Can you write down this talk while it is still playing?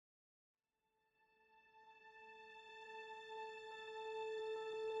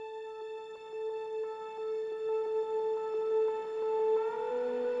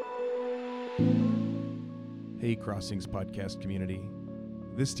Hey Crossings podcast community.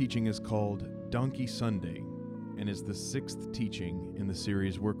 This teaching is called Donkey Sunday and is the sixth teaching in the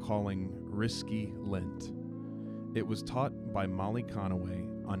series we're calling Risky Lent. It was taught by Molly Conaway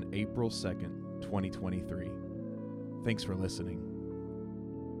on April 2nd, 2023. Thanks for listening.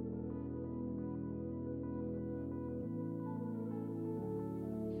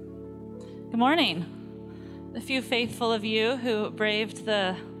 Good morning. The few faithful of you who braved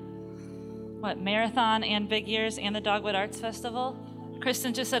the marathon and Big Years and the Dogwood Arts Festival.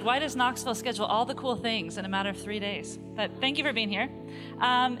 Kristen just said, why does Knoxville schedule all the cool things in a matter of 3 days? But thank you for being here.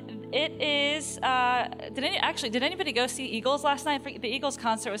 It is, did anybody go see Eagles last night? The Eagles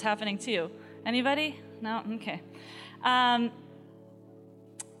concert was happening too. Anybody? No? Okay.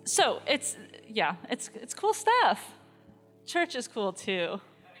 So it's cool stuff. Church is cool too.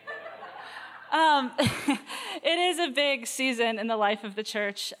 It is a big season in the life of the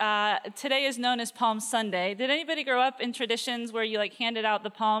church. Today is known as Palm Sunday. Did anybody grow up in traditions where you handed out the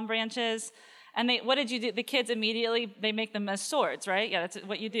palm branches? And what did you do? The kids immediately, they make them as swords, right? Yeah, that's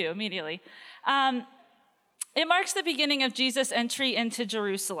what you do immediately. It marks the beginning of Jesus' entry into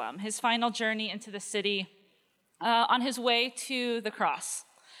Jerusalem, his final journey into the city on his way to the cross.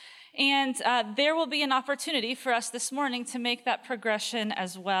 And there will be an opportunity for us this morning to make that progression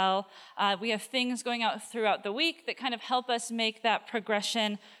as well. We have things going out throughout the week that kind of help us make that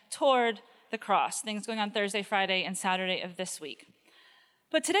progression toward the cross, things going on Thursday, Friday, and Saturday of this week.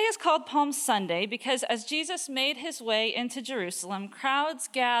 But today is called Palm Sunday because as Jesus made his way into Jerusalem, crowds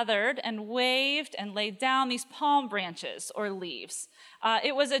gathered and waved and laid down these palm branches or leaves.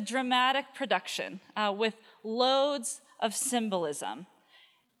 It was a dramatic production with loads of symbolism.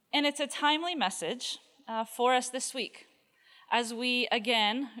 And it's a timely message for us this week as we,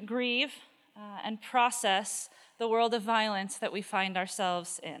 again, grieve and process the world of violence that we find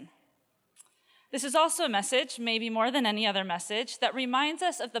ourselves in. This is also a message, maybe more than any other message, that reminds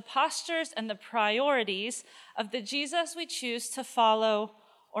us of the postures and the priorities of the Jesus we choose to follow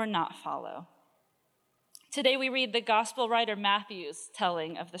or not follow. Today we read the gospel writer Matthew's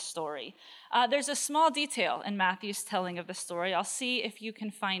telling of the story. There's a small detail in Matthew's telling of the story. I'll see if you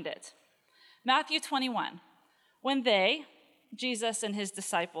can find it. Matthew 21. When they, Jesus and his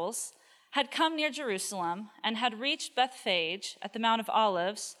disciples, had come near Jerusalem and had reached Bethphage at the Mount of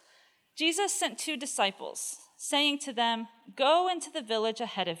Olives, Jesus sent 2 disciples, saying to them, "Go into the village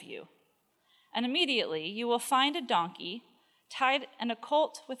ahead of you, and immediately you will find a donkey tied and a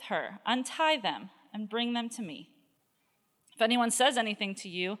colt with her. Untie them and bring them to me. If anyone says anything to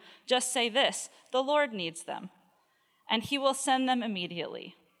you, just say this, 'The Lord needs them,' and he will send them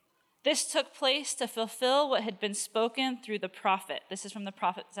immediately." This took place to fulfill what had been spoken through the prophet. This is from the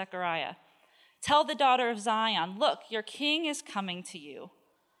prophet Zechariah. "Tell the daughter of Zion, look, your king is coming to you,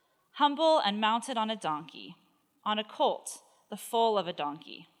 humble and mounted on a donkey, on a colt, the foal of a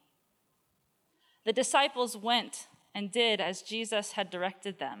donkey." The disciples went and did as Jesus had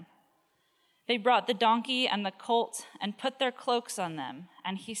directed them. They brought the donkey and the colt and put their cloaks on them,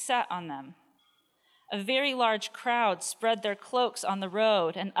 and he sat on them. A very large crowd spread their cloaks on the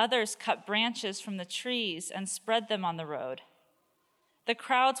road, and others cut branches from the trees and spread them on the road. The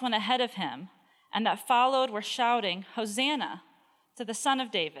crowds went ahead of him, and that followed were shouting, "Hosanna to the Son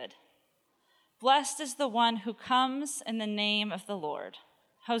of David. Blessed is the one who comes in the name of the Lord.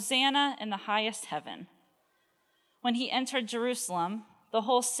 Hosanna in the highest heaven." When he entered Jerusalem, the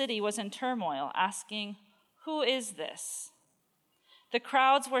whole city was in turmoil, asking, "Who is this?" The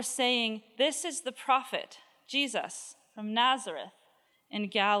crowds were saying, "This is the prophet, Jesus, from Nazareth in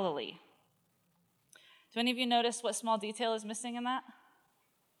Galilee." Do any of you notice what small detail is missing in that?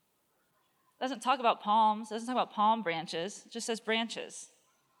 It doesn't talk about palms, it doesn't talk about palm branches, it just says branches.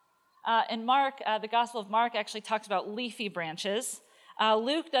 In Mark, the Gospel of Mark actually talks about leafy branches.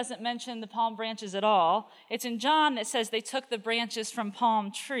 Luke doesn't mention the palm branches at all. It's in John that says they took the branches from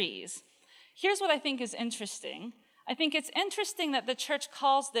palm trees. Here's what I think is interesting. I think it's interesting that the church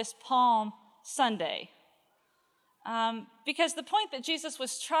calls this Palm Sunday. Because the point that Jesus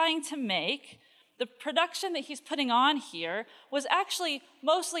was trying to make, the production that he's putting on here, was actually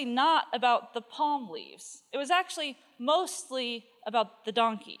mostly not about the palm leaves. It was actually mostly about the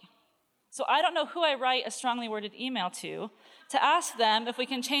donkey. So I don't know who I write a strongly worded email to ask them if we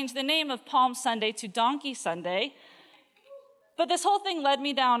can change the name of Palm Sunday to Donkey Sunday. But this whole thing led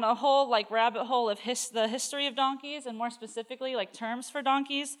me down a whole rabbit hole of the history of donkeys, and more specifically terms for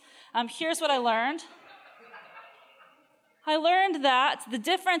donkeys. Here's what I learned. I learned that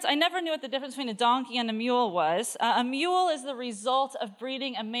I never knew what the difference between a donkey and a mule was. A mule is the result of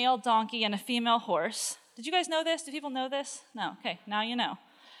breeding a male donkey and a female horse. Did you guys know this? Do people know this? No. Okay, now you know.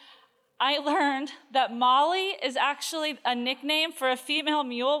 I learned that Molly is actually a nickname for a female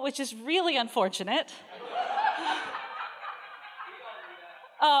mule, which is really unfortunate.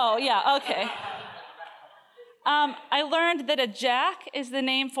 Oh, yeah, okay. I learned that a jack is the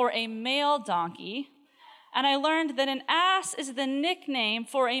name for a male donkey, and I learned that an ass is the nickname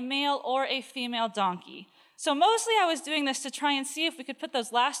for a male or a female donkey. So mostly I was doing this to try and see if we could put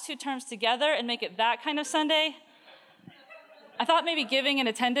those last two terms together and make it that kind of Sunday. I thought maybe giving and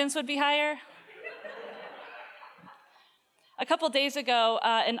attendance would be higher. A couple days ago,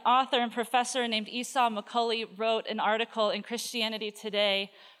 an author and professor named Esau McCulley wrote an article in Christianity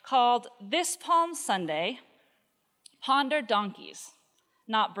Today called "This Palm Sunday, Ponder Donkeys,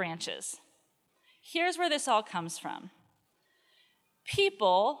 Not Branches." Here's where this all comes from.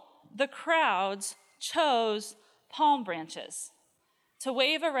 People, the crowds, chose palm branches to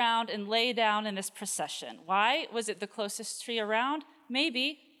wave around and lay down in this procession. Why? Was it the closest tree around?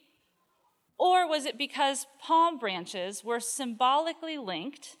 Maybe. Or was it because palm branches were symbolically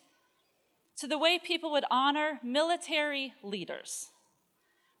linked to the way people would honor military leaders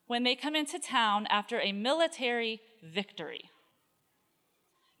when they come into town after a military victory?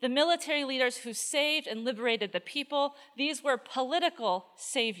 The military leaders who saved and liberated the people, these were political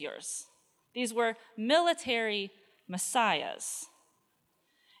saviors. These were military messiahs.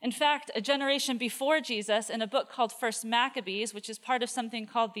 In fact, a generation before Jesus, in a book called First Maccabees, which is part of something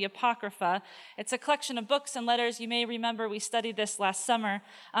called the Apocrypha, it's a collection of books and letters, you may remember we studied this last summer,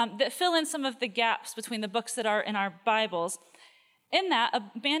 that fill in some of the gaps between the books that are in our Bibles. In that,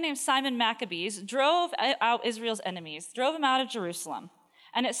 a man named Simon Maccabees drove out Israel's enemies, drove them out of Jerusalem.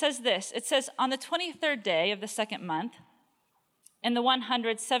 And it says this, it says, on the 23rd day of the second month, in the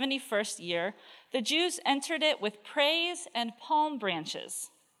 171st year, the Jews entered it with praise and palm branches,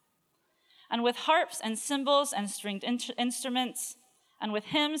 and with harps and cymbals and stringed instruments, and with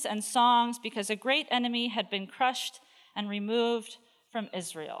hymns and songs, because a great enemy had been crushed and removed from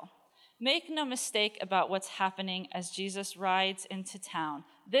Israel. Make no mistake about what's happening as Jesus rides into town.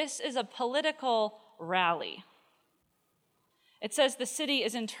 This is a political rally. It says the city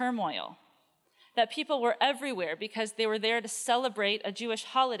is in turmoil, that people were everywhere because they were there to celebrate a Jewish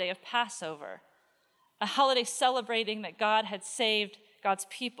holiday of Passover, a holiday celebrating that God had saved God's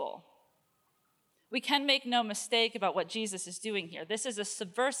people. We can make no mistake about what Jesus is doing here. This is a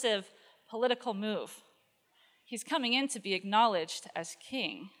subversive political move. He's coming in to be acknowledged as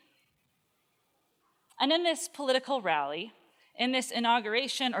king. And in this political rally, in this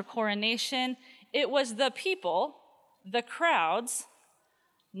inauguration or coronation, it was the people, the crowds,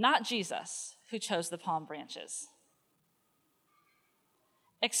 not Jesus, who chose the palm branches,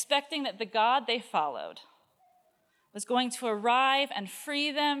 expecting that the God they followed was going to arrive and free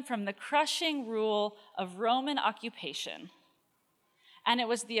them from the crushing rule of Roman occupation. And it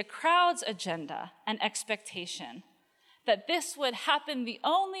was the crowd's agenda and expectation that this would happen the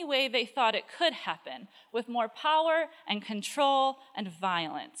only way they thought it could happen, with more power and control and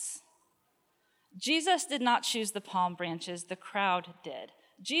violence. Jesus did not choose the palm branches, the crowd did.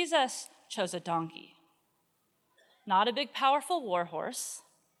 Jesus chose a donkey, not a big, powerful war horse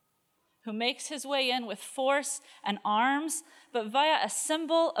who makes his way in with force and arms, but via a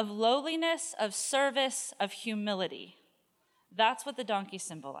symbol of lowliness, of service, of humility. That's what the donkey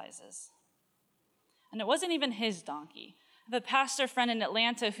symbolizes. And it wasn't even his donkey. I have a pastor friend in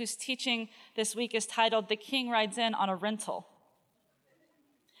Atlanta whose teaching this week is titled, "The King Rides In on a Rental."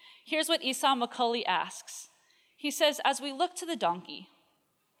 Here's what Esau McCulley asks. He says, as we look to the donkey,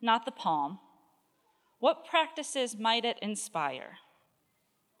 not the palm, what practices might it inspire?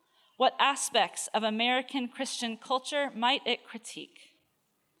 What aspects of American Christian culture might it critique?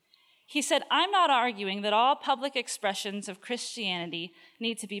 He said, I'm not arguing that all public expressions of Christianity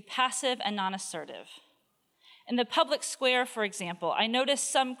need to be passive and non-assertive. In the public square, for example, I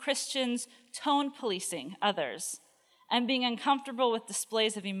noticed some Christians tone policing others and being uncomfortable with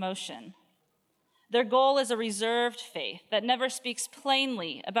displays of emotion. Their goal is a reserved faith that never speaks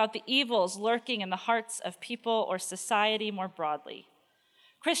plainly about the evils lurking in the hearts of people or society more broadly.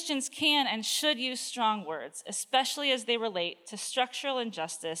 Christians can and should use strong words, especially as they relate to structural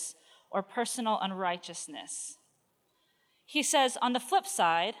injustice or personal unrighteousness. He says, on the flip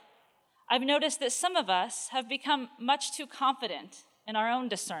side, I've noticed that some of us have become much too confident in our own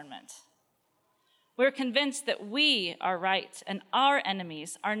discernment. We're convinced that we are right and our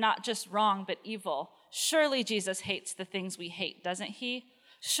enemies are not just wrong but evil. Surely Jesus hates the things we hate, doesn't he?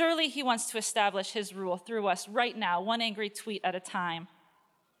 Surely he wants to establish his rule through us right now, one angry tweet at a time.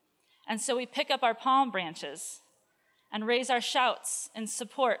 And so we pick up our palm branches and raise our shouts in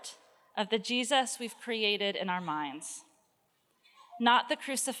support of the Jesus we've created in our minds. not the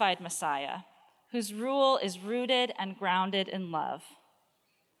crucified Messiah, whose rule is rooted and grounded in love.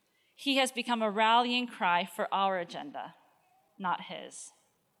 He has become a rallying cry for our agenda, not his.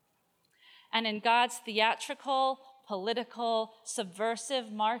 And in God's theatrical, political,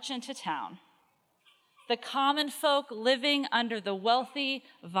 subversive march into town, the common folk living under the wealthy,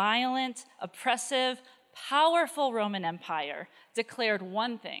 violent, oppressive, powerful Roman Empire declared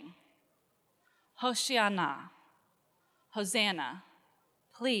one thing: Hoshiana, Hosanna,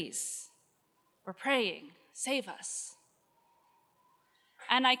 please, we're praying, save us.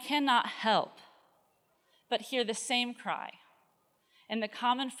 And I cannot help but hear the same cry in the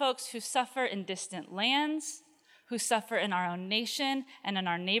common folks who suffer in distant lands, who suffer in our own nation and in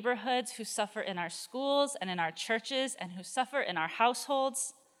our neighborhoods, who suffer in our schools and in our churches, and who suffer in our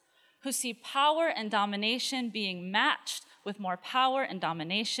households, who see power and domination being matched with more power and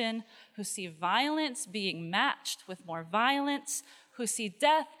domination, who see violence being matched with more violence, who see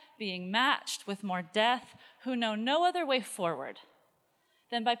death being matched with more death, who know no other way forward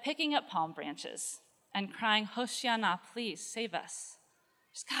than by picking up palm branches and crying, Hoshiana, please save us.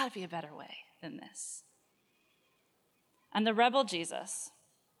 There's got to be a better way than this. And the rebel Jesus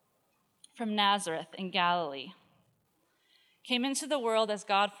from Nazareth in Galilee came into the world as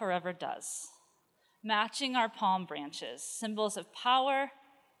God forever does, matching our palm branches, symbols of power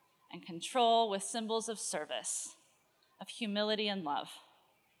and control, with symbols of service, of humility and love,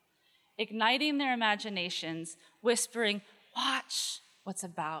 igniting their imaginations, whispering, watch what's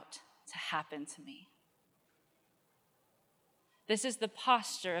about to happen to me. This is the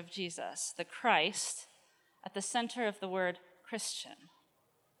posture of Jesus, the Christ, at the center of the word Christian.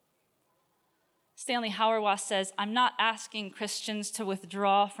 Stanley Hauerwas says, I'm not asking Christians to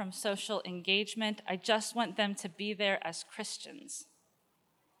withdraw from social engagement. I just want them to be there as Christians.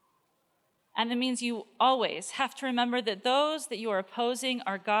 And it means you always have to remember that those that you are opposing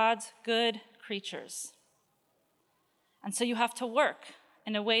are God's good creatures. And so you have to work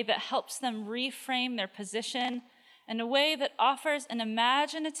in a way that helps them reframe their position, in a way that offers an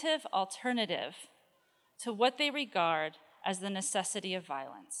imaginative alternative to what they regard as the necessity of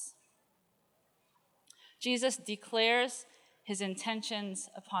violence. Jesus declares his intentions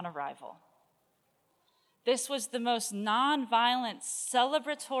upon arrival. This was the most nonviolent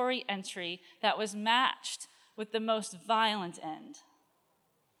celebratory entry that was matched with the most violent end.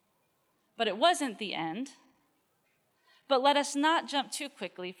 But it wasn't the end. But let us not jump too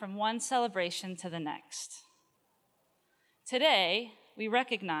quickly from one celebration to the next. Today, we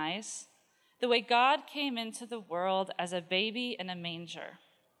recognize the way God came into the world as a baby in a manger,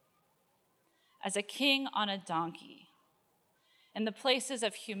 as a king on a donkey, in the places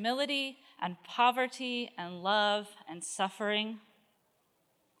of humility and poverty and love and suffering,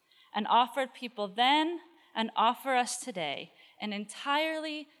 and offered people then and offer us today an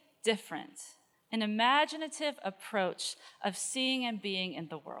entirely different, an imaginative approach of seeing and being in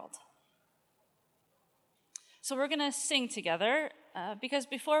the world. So we're going to sing together, because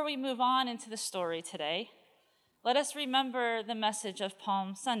before we move on into the story today, let us remember the message of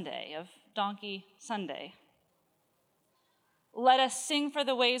Palm Sunday, of Donkey Sunday. Let us sing for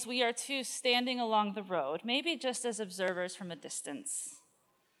the ways we are too standing along the road, maybe just as observers from a distance,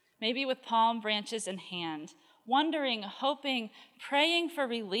 maybe with palm branches in hand, wondering, hoping, praying for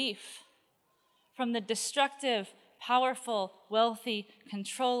relief from the destructive, powerful, wealthy,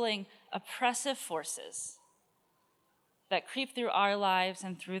 controlling, oppressive forces that creep through our lives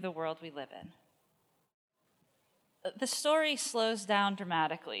and through the world we live in. The story slows down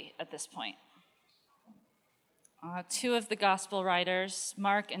dramatically at this point. Two of the gospel writers,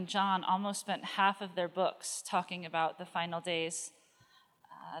 Mark and John, almost spent half of their books talking about the final days,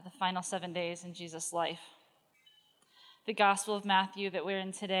 the final 7 days in Jesus' life. The Gospel of Matthew that we're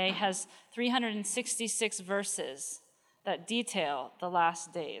in today has 366 verses that detail the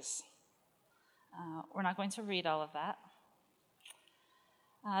last days. We're not going to read all of that.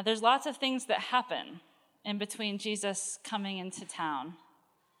 There's lots of things that happen in between Jesus coming into town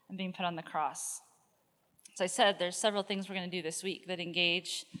and being put on the cross. As I said, there's several things we're going to do this week that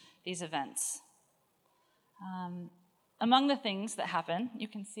engage these events. Among the things that happen, you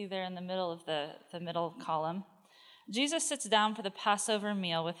can see there in the middle of the middle column, Jesus sits down for the Passover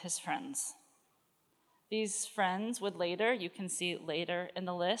meal with his friends. These friends would later, you can see later in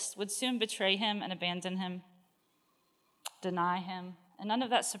the list, would soon betray him and abandon him, deny him, and none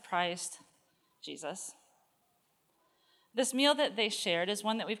of that surprised Jesus. This meal that they shared is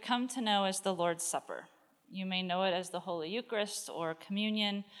one that we've come to know as the Lord's Supper. You may know it as the Holy Eucharist or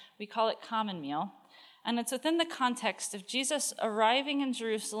communion. We call it common meal. And it's within the context of Jesus arriving in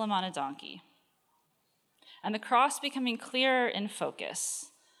Jerusalem on a donkey. and the cross becoming clearer in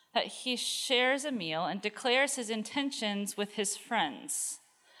focus, that he shares a meal and declares his intentions with his friends,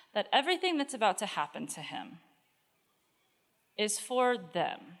 that everything that's about to happen to him is for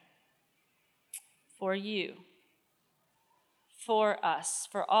them, for you, for us,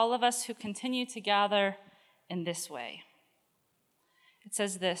 for all of us who continue to gather in this way. It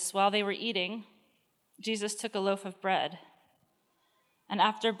says this: while they were eating, Jesus took a loaf of bread, and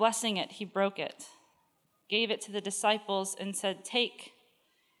after blessing it, he broke it, gave it to the disciples, and said, "Take,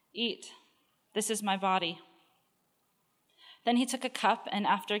 eat, this is my body." Then he took a cup, and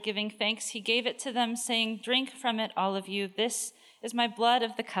after giving thanks, he gave it to them, saying, "Drink from it, all of you. This is my blood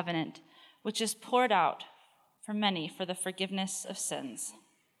of the covenant, which is poured out for many for the forgiveness of sins.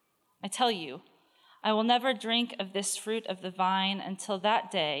 I tell you, I will never drink of this fruit of the vine until that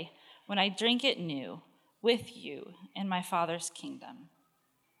day when I drink it new with you in my Father's kingdom."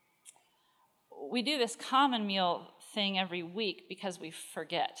 We do this common meal thing every week because we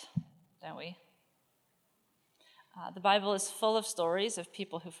forget, don't we? The Bible is full of stories of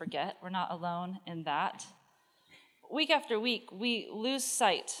people who forget. We're not alone in that. Week after week, we lose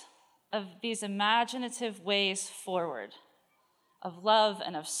sight of these imaginative ways forward of love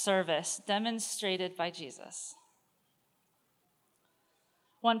and of service demonstrated by Jesus.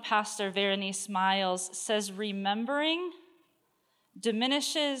 One pastor, Veronice Miles, says remembering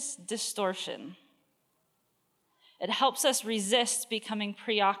diminishes distortion. It helps us resist becoming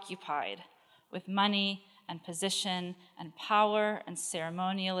preoccupied with money and position and power and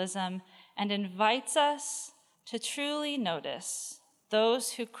ceremonialism, and invites us to truly notice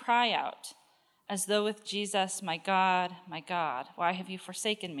those who cry out as though with Jesus, my God, why have you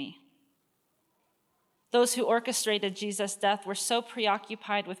forsaken me?" Those who orchestrated Jesus' death were so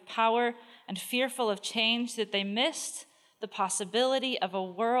preoccupied with power and fearful of change that they missed the possibility of a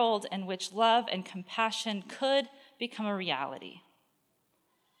world in which love and compassion could become a reality.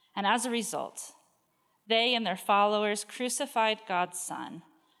 And as a result, they and their followers crucified God's Son,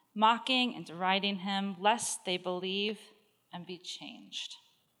 mocking and deriding him, lest they believe and be changed.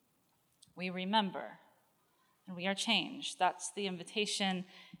 We remember, and we are changed. That's the invitation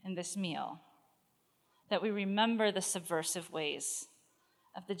in this meal, that we remember the subversive ways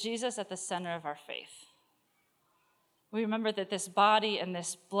of the Jesus at the center of our faith. We remember that this body and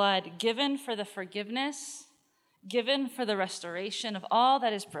this blood, given for the forgiveness, given for the restoration of all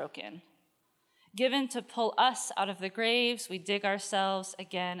that is broken, given to pull us out of the graves we dig ourselves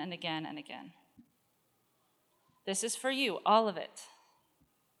again and again and again. This is for you, all of it,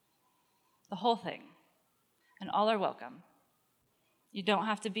 the whole thing, and all are welcome. You don't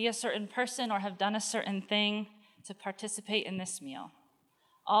have to be a certain person or have done a certain thing to participate in this meal.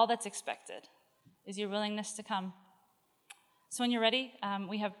 All that's expected is your willingness to come. So when you're ready,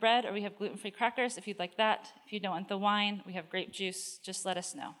 we have bread or we have gluten-free crackers if you'd like that. If you don't want the wine, we have grape juice. Just let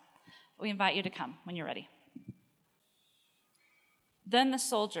us know. We invite you to come when you're ready. Then the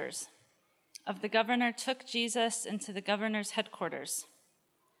soldiers of the governor took Jesus into the governor's headquarters,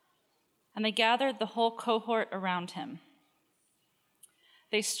 and they gathered the whole cohort around him.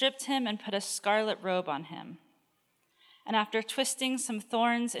 They stripped him and put a scarlet robe on him, and after twisting some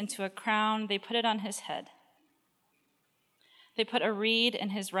thorns into a crown, they put it on his head. They put a reed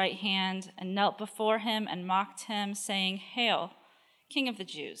in his right hand and knelt before him and mocked him, saying, "Hail, King of the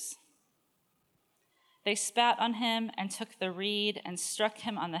Jews." They spat on him and took the reed and struck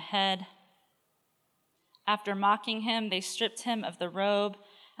him on the head. After mocking him, they stripped him of the robe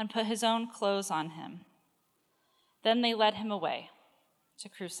and put his own clothes on him. Then they led him away to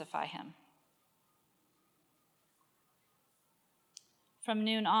crucify him. From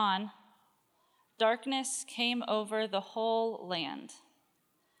noon on, darkness came over the whole land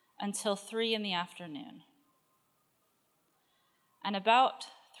until 3 p.m. And about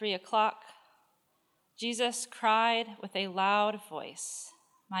 3:00, Jesus cried with a loud voice,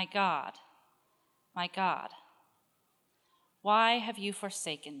 my God, why have you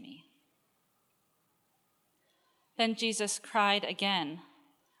forsaken me?" Then Jesus cried again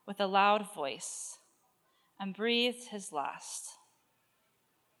with a loud voice and breathed his last.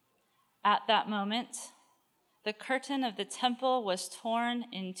 At that moment, the curtain of the temple was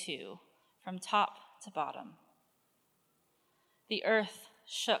torn in two from top to bottom. The earth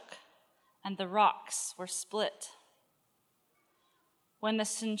shook and the rocks were split. When the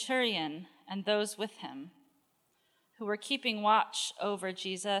centurion and those with him, who were keeping watch over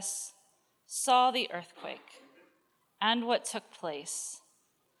Jesus, saw the earthquake and what took place,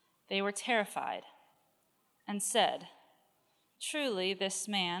 they were terrified and said, "Truly, this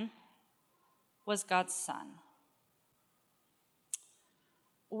man was God's Son."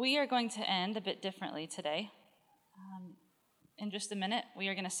 We are going to end a bit differently today. In just a minute, we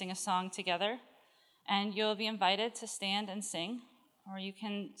are going to sing a song together, and you'll be invited to stand and sing, or you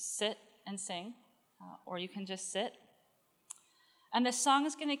can sit and sing, or you can just sit. And this song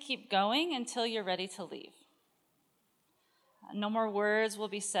is going to keep going until you're ready to leave. No more words will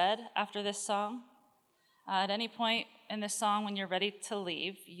be said after this song. At any point in this song, when you're ready to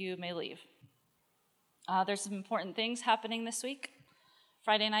leave, you may leave. There's some important things happening this week.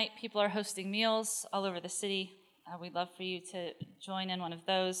 Friday night, people are hosting meals all over the city. We'd love for you to join in one of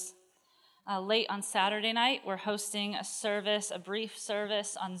those. Late on Saturday night, we're hosting a brief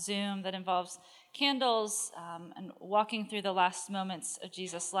service on Zoom that involves candles and walking through the last moments of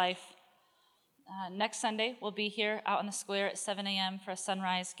Jesus' life. Next Sunday, we'll be here out on the square at 7 a.m. for a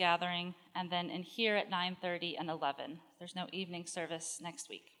sunrise gathering, and then in here at 9:30 and 11. There's no evening service next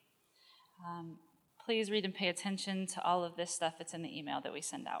week. Please read and pay attention to all of this stuff that's in the email that we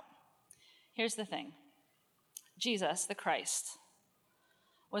send out. Here's the thing. Jesus, the Christ,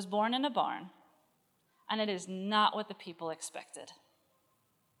 was born in a barn, and it is not what the people expected.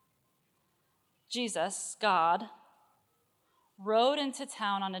 Jesus, God, rode into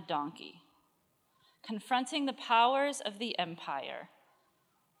town on a donkey, confronting the powers of the empire,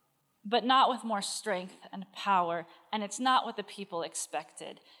 but not with more strength and power, and it's not what the people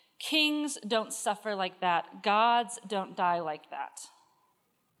expected. Kings don't suffer like that. Gods don't die like that.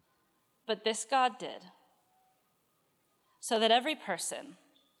 But this God did, so that every person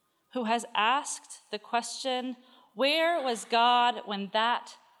who has asked the question, where was God when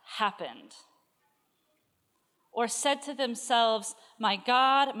that happened? Or said to themselves, my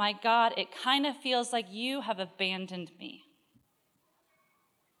God, it kind of feels like you have abandoned me,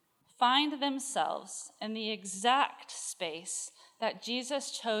 find themselves in the exact space that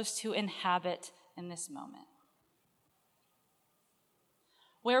Jesus chose to inhabit in this moment.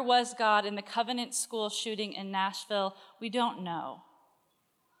 Where was God in the Covenant School shooting in Nashville? We don't know.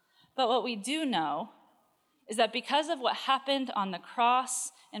 But what we do know is that because of what happened on the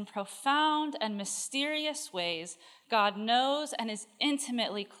cross, in profound and mysterious ways, God knows and is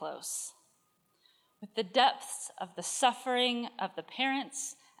intimately close with the depths of the suffering of the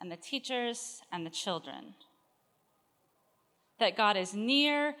parents and the teachers and the children. That God is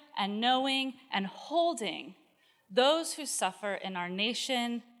near and knowing and holding those who suffer in our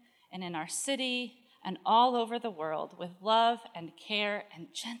nation and in our city and all over the world with love and care and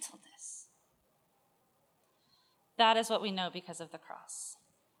gentleness. That is what we know because of the cross.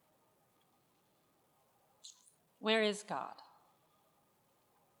 Where is God?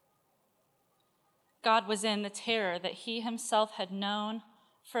 God was in the terror that he himself had known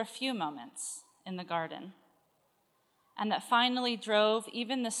for a few moments in the garden, and that finally drove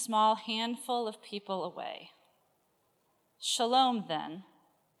even the small handful of people away. Shalom, then,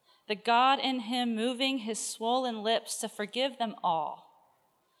 the God in him moving his swollen lips to forgive them all,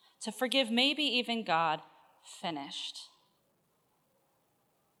 to forgive maybe even God, finished.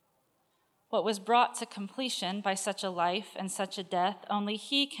 What was brought to completion by such a life and such a death, only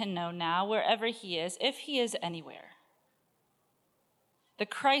he can know now, wherever he is, if he is anywhere. The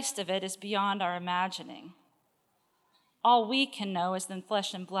Christ of it is beyond our imagining. All we can know is the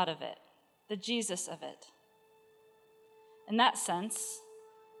flesh and blood of it, the Jesus of it. In that sense,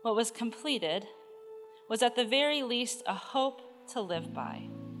 what was completed was at the very least a hope to live by,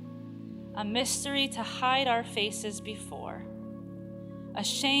 a mystery to hide our faces before, a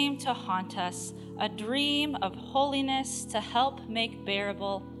shame to haunt us, a dream of holiness to help make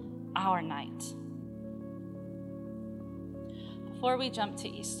bearable our night. Before we jump to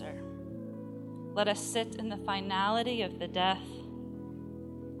Easter, let us sit in the finality of the death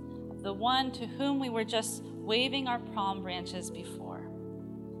of the one to whom we were just waving our palm branches before,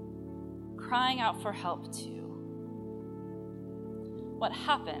 crying out for help too. What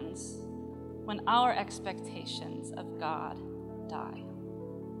happens when our expectations of God die?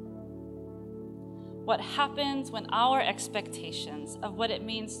 What happens when our expectations of what it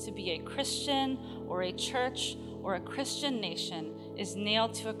means to be a Christian or a church or a Christian nation is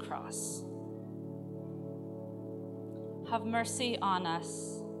nailed to a cross? Have mercy on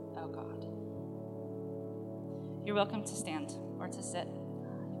us, O God. You're welcome to stand or to sit.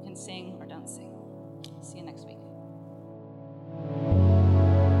 You can sing or don't sing. See you next week.